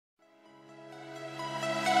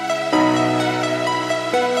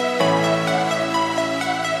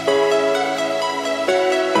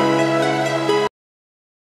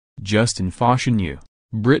Justin Fashanu,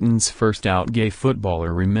 Britain's first out gay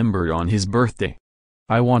footballer, remembered on his birthday.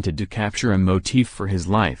 "I wanted to capture a motif for his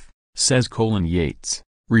life," says Colin Yates,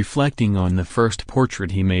 reflecting on the first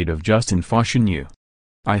portrait he made of Justin Fashanu.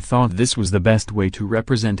 "I thought this was the best way to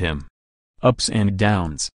represent him. Ups and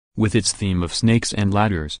Downs, with its theme of snakes and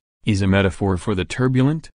ladders, is a metaphor for the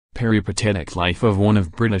turbulent, peripatetic life of one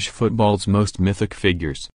of British football's most mythic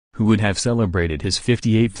figures, who would have celebrated his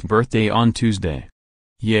 58th birthday on Tuesday."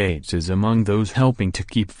 Yates is among those helping to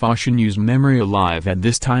keep Fashanu's memory alive at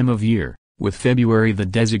this time of year, with February the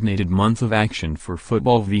designated month of action for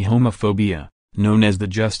football v homophobia, known as the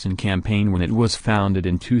Justin campaign when it was founded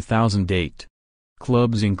in 2008.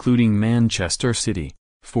 Clubs including Manchester City,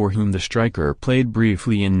 for whom the striker played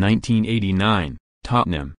briefly in 1989,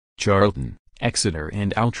 Tottenham, Charlton, Exeter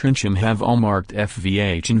and Altrincham have all marked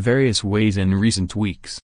FVH in various ways in recent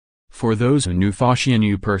weeks. For those who knew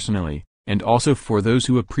Fashanu personally, and also for those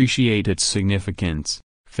who appreciate its significance,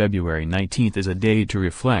 February 19th is a day to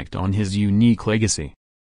reflect on his unique legacy.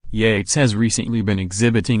 Yates has recently been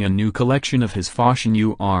exhibiting a new collection of his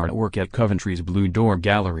Fashanu artwork at Coventry's Blue Door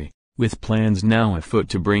Gallery, with plans now afoot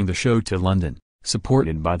to bring the show to London,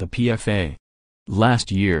 supported by the PFA.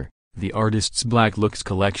 Last year, the artist's Black Looks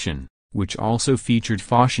collection, which also featured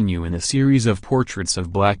Fashanu in a series of portraits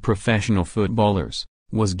of black professional footballers,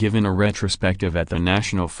 was given a retrospective at the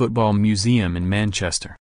National Football Museum in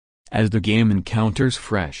Manchester. As the game encounters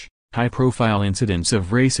fresh, high-profile incidents of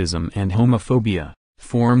racism and homophobia,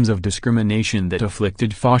 forms of discrimination that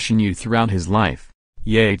afflicted Fashanu throughout his life,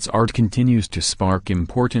 Yates' art continues to spark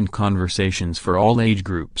important conversations for all age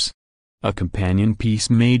groups. A companion piece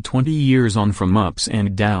made 20 years on From Ups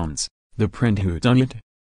and Downs, The Print Who Done It?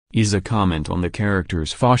 Is a comment on the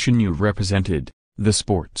characters Fashanu represented, the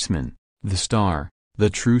sportsman, the star, the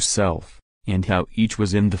true self, and how each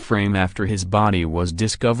was in the frame after his body was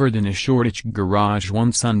discovered in a Shoreditch garage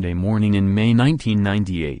one Sunday morning in May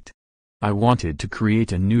 1998. "I wanted to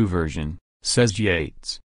create a new version," says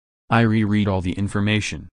Yates. "I reread all the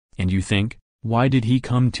information, and you think, why did he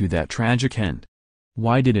come to that tragic end?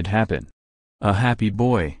 Why did it happen? A happy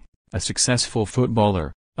boy, a successful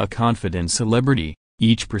footballer, a confident celebrity,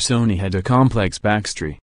 each persona had a complex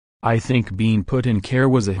backstory. I think being put in care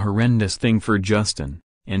was a horrendous thing for Justin,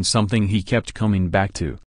 and something he kept coming back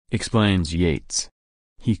to," explains Yates.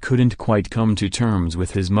 He couldn't quite come to terms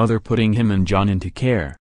with his mother putting him and John into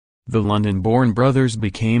care. The London-born brothers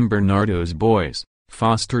became Bernardo's boys,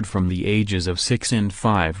 fostered from the ages of 6 and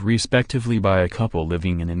 5 respectively by a couple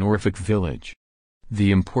living in a Norfolk village.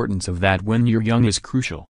 The importance of that when you're young is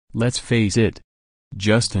crucial, let's face it.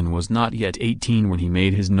 Justin was not yet 18 when he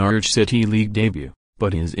made his Norwich City League debut,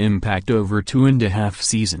 but his impact over 2.5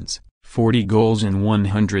 seasons, 40 goals in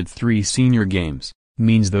 103 senior games,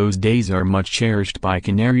 means those days are much cherished by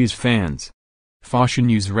Canaries fans.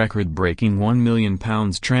 Fashanu's record-breaking £1 million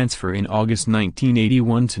transfer in August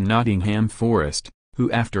 1981 to Nottingham Forest, who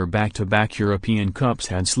after back-to-back European Cups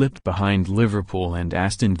had slipped behind Liverpool and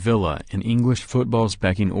Aston Villa in English football's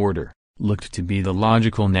pecking order, looked to be the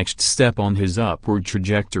logical next step on his upward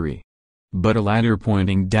trajectory. But a ladder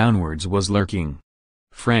pointing downwards was lurking.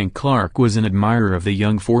 Frank Clark was an admirer of the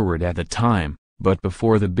young forward at the time, but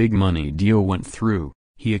before the big money deal went through,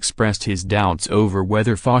 he expressed his doubts over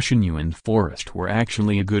whether Fashanu and Forest were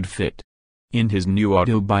actually a good fit. In his new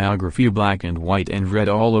autobiography Black and White and Red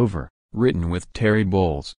All Over, written with Terry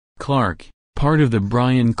Bowles, Clark, part of the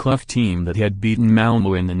Brian Clough team that had beaten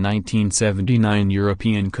Malmo in the 1979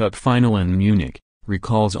 European Cup final in Munich,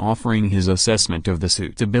 recalls offering his assessment of the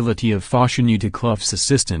suitability of Fashanu to Clough's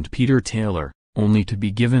assistant Peter Taylor, only to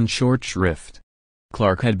be given short shrift.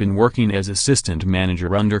 Clark had been working as assistant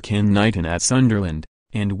manager under Ken Knighton at Sunderland,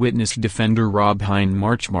 and witnessed defender Rob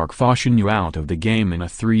Hindmarch mark Fashanu out of the game in a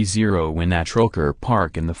 3-0 win at Troker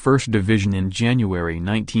Park in the First Division in January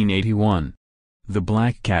 1981. The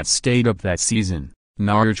Black Cats stayed up that season,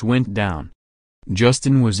 Norwich went down.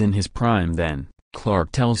 Justin was in his prime then,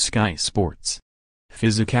 Clark tells Sky Sports.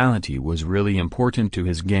 Physicality was really important to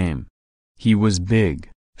his game. He was big,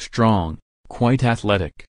 strong, quite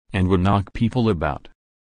athletic, and would knock people about.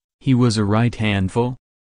 He was a right handful.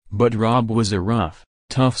 But Rob was a rough,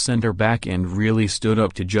 tough centre-back and really stood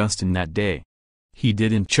up to Justin that day. He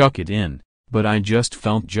didn't chuck it in, but I just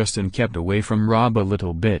felt Justin kept away from Rob a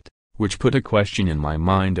little bit, which put a question in my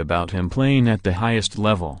mind about him playing at the highest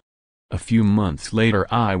level. A few months later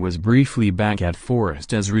I was briefly back at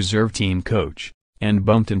Forest as reserve team coach, and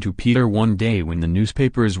bumped into Peter one day when the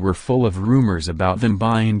newspapers were full of rumors about them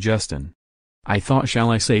buying Justin. I thought,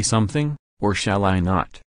 shall I say something, or shall I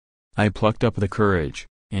not? I plucked up the courage,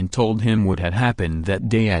 and told him what had happened that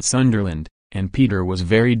day at Sunderland, and Peter was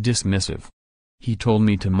very dismissive. He told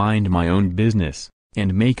me to mind my own business,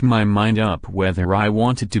 and make my mind up whether I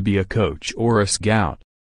wanted to be a coach or a scout.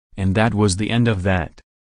 And that was the end of that.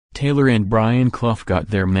 Taylor and Brian Clough got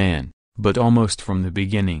their man, but almost from the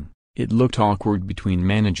beginning, it looked awkward between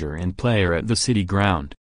manager and player at the City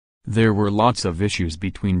Ground. There were lots of issues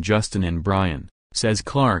between Justin and Brian, says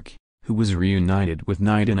Clark, who was reunited with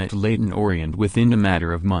Knighton at Leyton Orient within a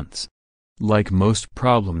matter of months. Like most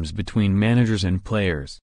problems between managers and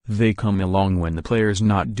players, they come along when the player's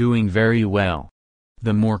not doing very well.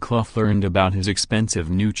 The more Clough learned about his expensive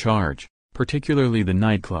new charge, particularly the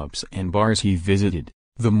nightclubs and bars he visited,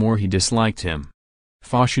 the more he disliked him.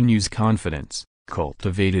 Fashanu's confidence,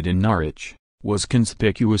 cultivated in Norwich, was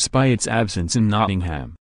conspicuous by its absence in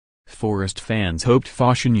Nottingham. Forest fans hoped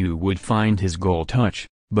Fashanu would find his goal touch,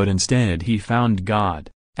 but instead he found God,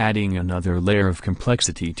 adding another layer of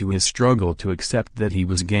complexity to his struggle to accept that he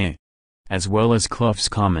was gay. As well as Clough's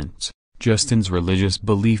comments, Justin's religious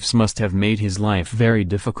beliefs must have made his life very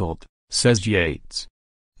difficult, says Yates.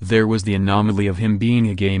 There was the anomaly of him being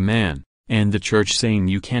a gay man, and the church saying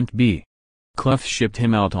you can't be. Clough shipped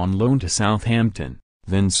him out on loan to Southampton,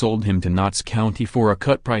 then sold him to Notts County for a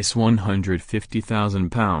cut price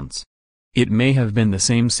 £150,000. It may have been the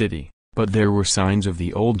same city, but there were signs of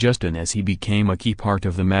the old Justin as he became a key part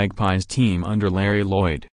of the Magpies team under Larry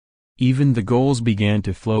Lloyd. Even the goals began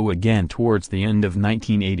to flow again towards the end of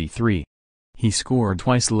 1983. He scored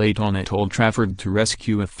twice late on at Old Trafford to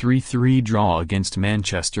rescue a 3-3 draw against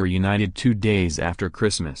Manchester United 2 days after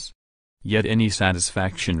Christmas. Yet any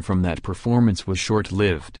satisfaction from that performance was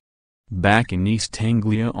short-lived. Back in East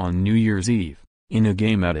Anglia on New Year's Eve, in a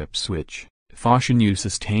game at Ipswich, Fashanu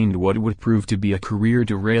sustained what would prove to be a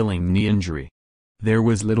career-derailing knee injury. There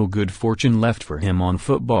was little good fortune left for him on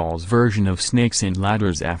football's version of snakes and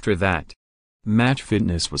ladders after that. Match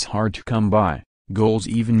fitness was hard to come by, goals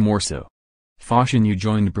even more so. Fashanu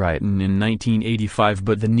joined Brighton in 1985,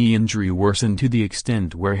 but the knee injury worsened to the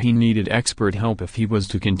extent where he needed expert help if he was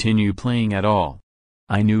to continue playing at all.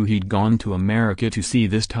 I knew he'd gone to America to see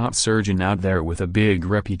this top surgeon out there with a big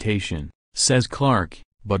reputation, says Clark,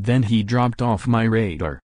 but then he dropped off my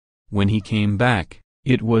radar. When he came back,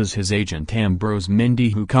 it was his agent Ambrose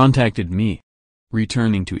Mendy who contacted me.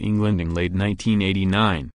 Returning to England in late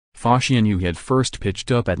 1989, Fashanu had first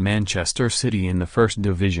pitched up at Manchester City in the First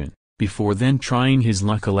Division, before then trying his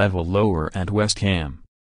luck a level lower at West Ham.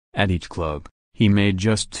 At each club, he made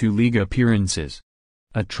just 2 league appearances.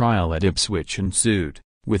 A trial at Ipswich ensued,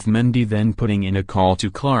 with Mendy then putting in a call to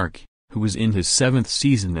Clark, who was in his 7th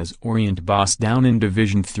season as Orient boss down in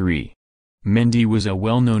Division 3. Mendy was a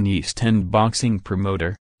well-known East End boxing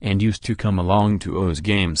promoter, and used to come along to O's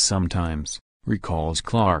games sometimes, recalls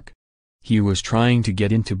Clark. He was trying to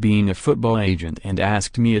get into being a football agent and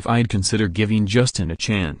asked me if I'd consider giving Justin a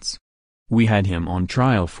chance. We had him on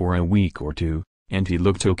trial for a week or 2, and he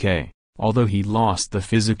looked okay, although he lost the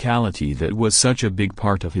physicality that was such a big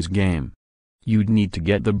part of his game. You'd need to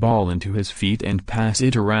get the ball into his feet and pass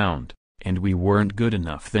it around, and we weren't good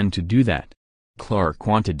enough then to do that. Clark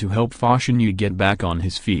wanted to help Fashanu get back on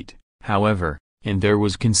his feet, however, and there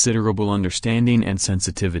was considerable understanding and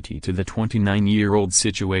sensitivity to the 29-year-old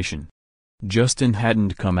situation. Justin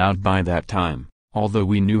hadn't come out by that time, although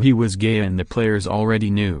we knew he was gay and the players already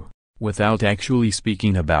knew, without actually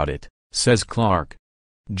speaking about it, says Clark.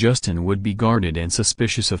 Justin would be guarded and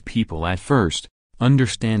suspicious of people at first,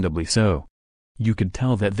 understandably so. You could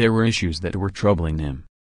tell that there were issues that were troubling him.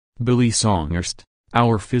 Billy Songhurst,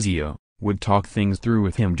 our physio, would talk things through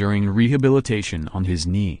with him during rehabilitation on his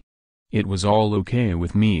knee. It was all okay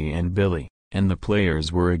with me and Billy, and the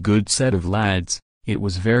players were a good set of lads. It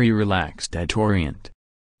was very relaxed at Orient.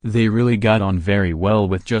 They really got on very well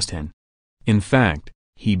with Justin. In fact,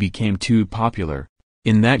 he became too popular,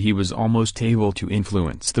 in that he was almost able to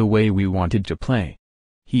influence the way we wanted to play.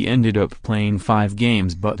 He ended up playing 5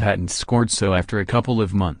 games but hadn't scored, so after a couple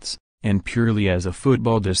of months, and purely as a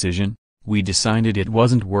football decision, we decided it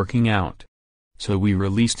wasn't working out. So we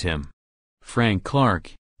released him. Frank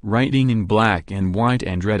Clark, writing in black and white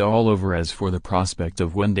and red all over as for the prospect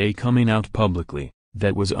of one day coming out publicly,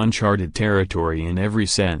 that was uncharted territory in every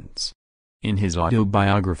sense. In his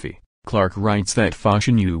autobiography, Clark writes that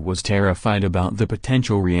Fashanu was terrified about the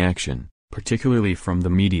potential reaction, particularly from the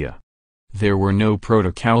media. There were no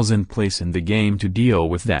protocols in place in the game to deal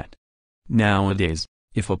with that. Nowadays,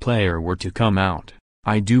 if a player were to come out,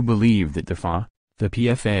 I do believe that the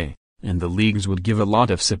PFA, and the leagues would give a lot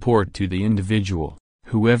of support to the individual,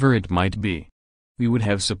 whoever it might be. We would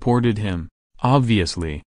have supported him,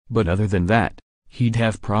 obviously, but other than that, he'd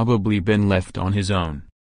have probably been left on his own.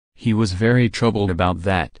 He was very troubled about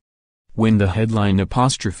that. When the headline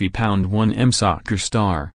 '1M soccer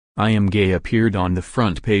star, I am gay appeared on the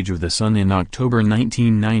front page of The Sun in October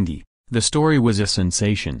 1990, the story was a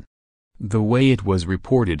sensation. The way it was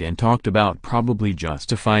reported and talked about probably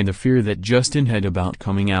justified the fear that Justin had about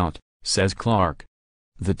coming out, says Clark.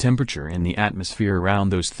 The temperature and the atmosphere around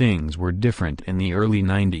those things were different in the early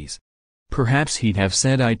 90s. Perhaps he'd have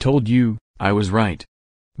said I told you, I was right.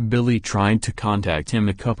 Billy tried to contact him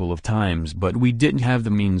a couple of times but we didn't have the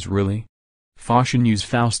means really. Fashanu's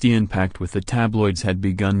Faustian pact with the tabloids had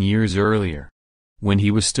begun years earlier. When he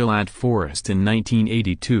was still at Forest in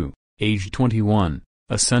 1982, aged 21,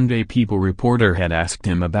 a Sunday People reporter had asked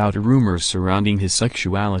him about rumors surrounding his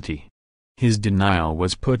sexuality. His denial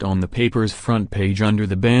was put on the paper's front page under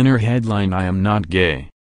the banner headline I am not gay.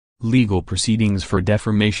 Legal proceedings for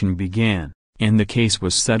defamation began, and the case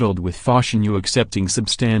was settled with Fashanu accepting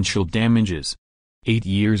substantial damages. 8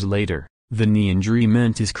 years later, the knee injury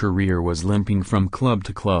meant his career was limping from club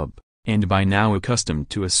to club, and by now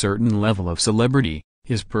accustomed to a certain level of celebrity,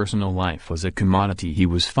 his personal life was a commodity he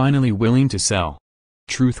was finally willing to sell.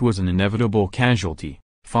 Truth was an inevitable casualty,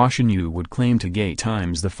 Fashanu would claim to Gay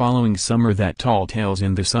Times the following summer that tall tales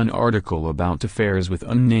in the Sun article about affairs with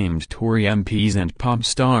unnamed Tory MPs and pop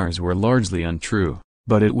stars were largely untrue,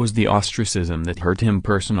 but it was the ostracism that hurt him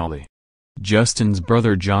personally. Justin's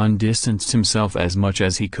brother John distanced himself as much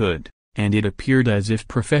as he could, and it appeared as if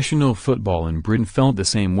professional football in Britain felt the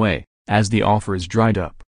same way, as the offers dried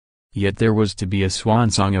up. Yet there was to be a swan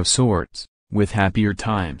song of sorts, with happier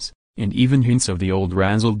times, and even hints of the old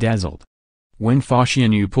razzle-dazzled. When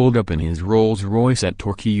Fashanu pulled up in his Rolls-Royce at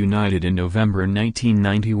Torquay United in November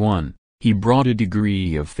 1991, he brought a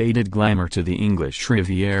degree of faded glamour to the English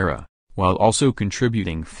Riviera, while also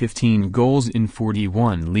contributing 15 goals in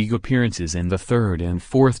 41 league appearances in the third and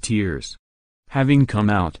fourth tiers. Having come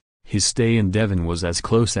out, his stay in Devon was as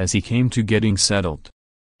close as he came to getting settled.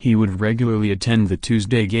 He would regularly attend the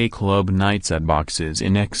Tuesday gay club nights at Boxes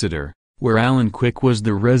in Exeter, where Alan Quick was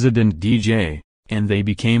the resident DJ, and they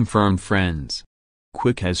became firm friends.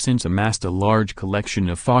 Quick has since amassed a large collection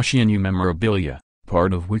of Fashanu memorabilia,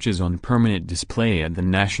 part of which is on permanent display at the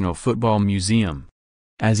National Football Museum.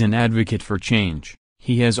 As an advocate for change,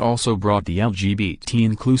 he has also brought the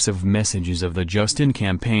LGBT-inclusive messages of the Justin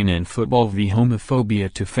campaign and Football v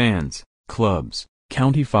Homophobia to fans, clubs,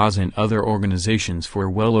 county FAs and other organizations for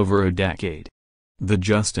well over a decade. The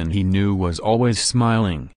Justin he knew was always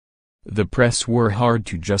smiling. The press were hard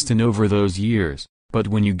to Justin over those years, but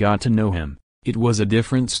when you got to know him, it was a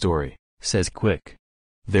different story, says Quick.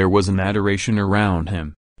 There was an adoration around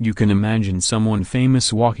him. You can imagine someone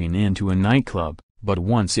famous walking into a nightclub, but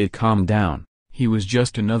once it calmed down, he was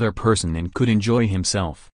just another person and could enjoy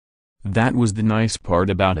himself. That was the nice part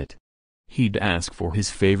about it. He'd ask for his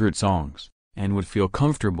favorite songs, and would feel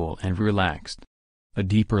comfortable and relaxed. A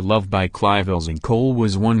Deeper Love by Clive Cole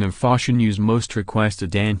was one of Fashanu's most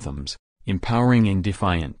requested anthems, empowering and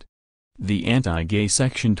defiant. The anti-gay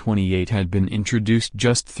Section 28 had been introduced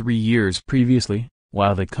just 3 years previously,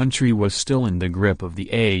 while the country was still in the grip of the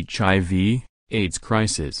HIV/AIDS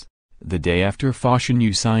crisis. The day after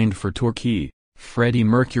Fashanu signed for Torquay, Freddie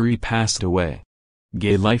Mercury passed away.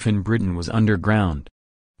 Gay life in Britain was underground.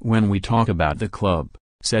 When we talk about the club,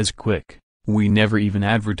 says Quick, we never even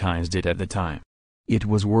advertised it at the time. It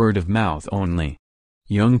was word of mouth only.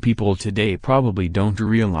 Young people today probably don't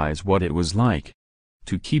realize what it was like.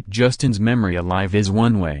 To keep Justin's memory alive is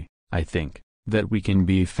one way, I think, that we can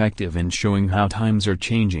be effective in showing how times are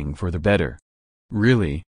changing for the better.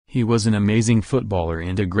 Really, he was an amazing footballer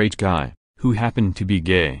and a great guy, who happened to be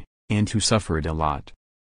gay, and who suffered a lot.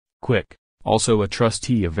 Quick, also a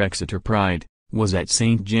trustee of Exeter Pride, was at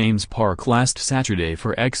St James Park last Saturday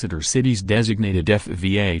for Exeter City's designated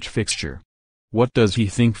FVH fixture. What does he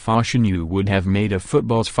think Fashanu would have made of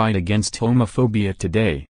football's fight against homophobia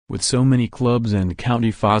today, with so many clubs and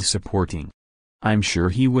county FAs supporting? I'm sure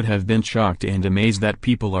he would have been shocked and amazed that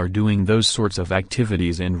people are doing those sorts of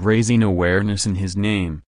activities and raising awareness in his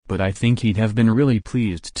name, but I think he'd have been really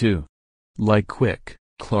pleased too. Like Quick,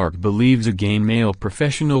 Clark believes a gay male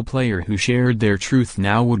professional player who shared their truth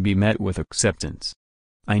now would be met with acceptance.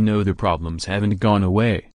 I know the problems haven't gone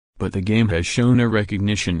away, but the game has shown a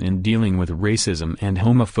recognition in dealing with racism and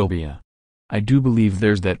homophobia. I do believe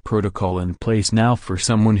there's that protocol in place now for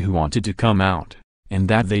someone who wanted to come out, and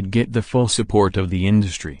that they'd get the full support of the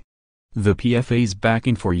industry. The PFA's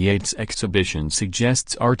backing for Yates' exhibition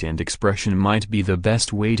suggests art and expression might be the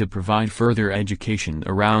best way to provide further education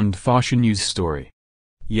around Fashanu's story.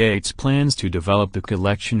 Yates plans to develop the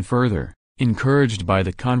collection further, encouraged by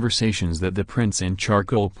the conversations that the prints and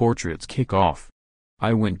charcoal portraits kick off.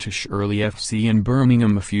 I went to Shirley FC in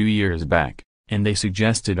Birmingham a few years back, and they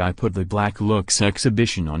suggested I put the Black Looks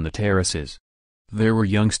exhibition on the terraces. There were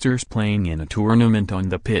youngsters playing in a tournament on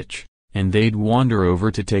the pitch, and they'd wander over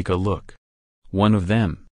to take a look. One of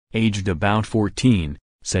them, aged about 14,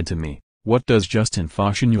 said to me, "What does Justin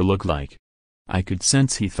Fashanu look like?" I could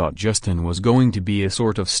sense he thought Justin was going to be a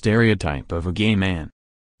sort of stereotype of a gay man.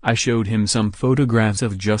 I showed him some photographs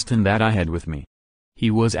of Justin that I had with me. He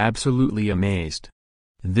was absolutely amazed.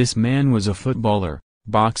 This man was a footballer,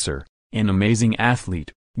 boxer, an amazing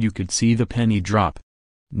athlete. You could see the penny drop.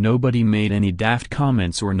 Nobody made any daft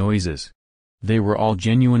comments or noises. They were all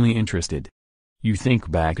genuinely interested. You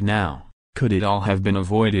think back now, could it all have been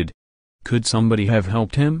avoided? Could somebody have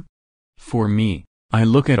helped him? For me, I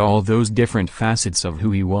look at all those different facets of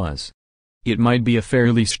who he was. It might be a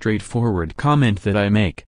fairly straightforward comment that I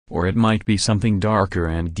make, or it might be something darker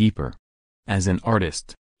and deeper. As an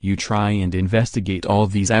artist, you try and investigate all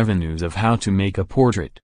these avenues of how to make a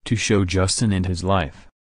portrait, to show Justin and his life.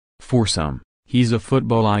 For some, he's a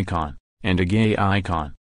football icon, and a gay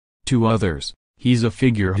icon. To others, he's a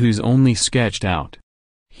figure who's only sketched out.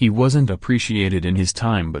 He wasn't appreciated in his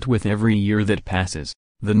time, but with every year that passes,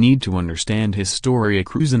 the need to understand his story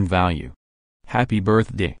accrues in value. Happy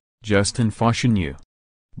birthday, Justin Fashanu.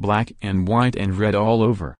 Black and White and Red All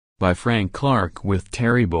Over, by Frank Clark with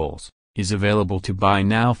Terry Bowles, is available to buy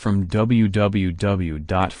now from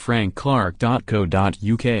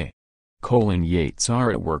www.frankclark.co.uk. Colin Yates'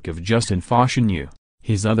 artwork of Justin Fashanu,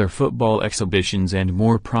 his other football exhibitions and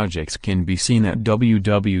more projects can be seen at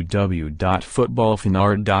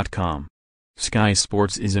www.footballfanart.com. Sky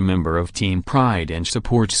Sports is a member of Team Pride and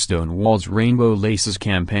supports Stonewall's Rainbow Laces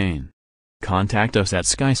campaign. Contact us at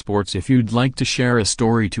Sky Sports if you'd like to share a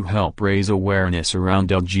story to help raise awareness around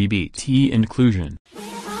LGBT inclusion.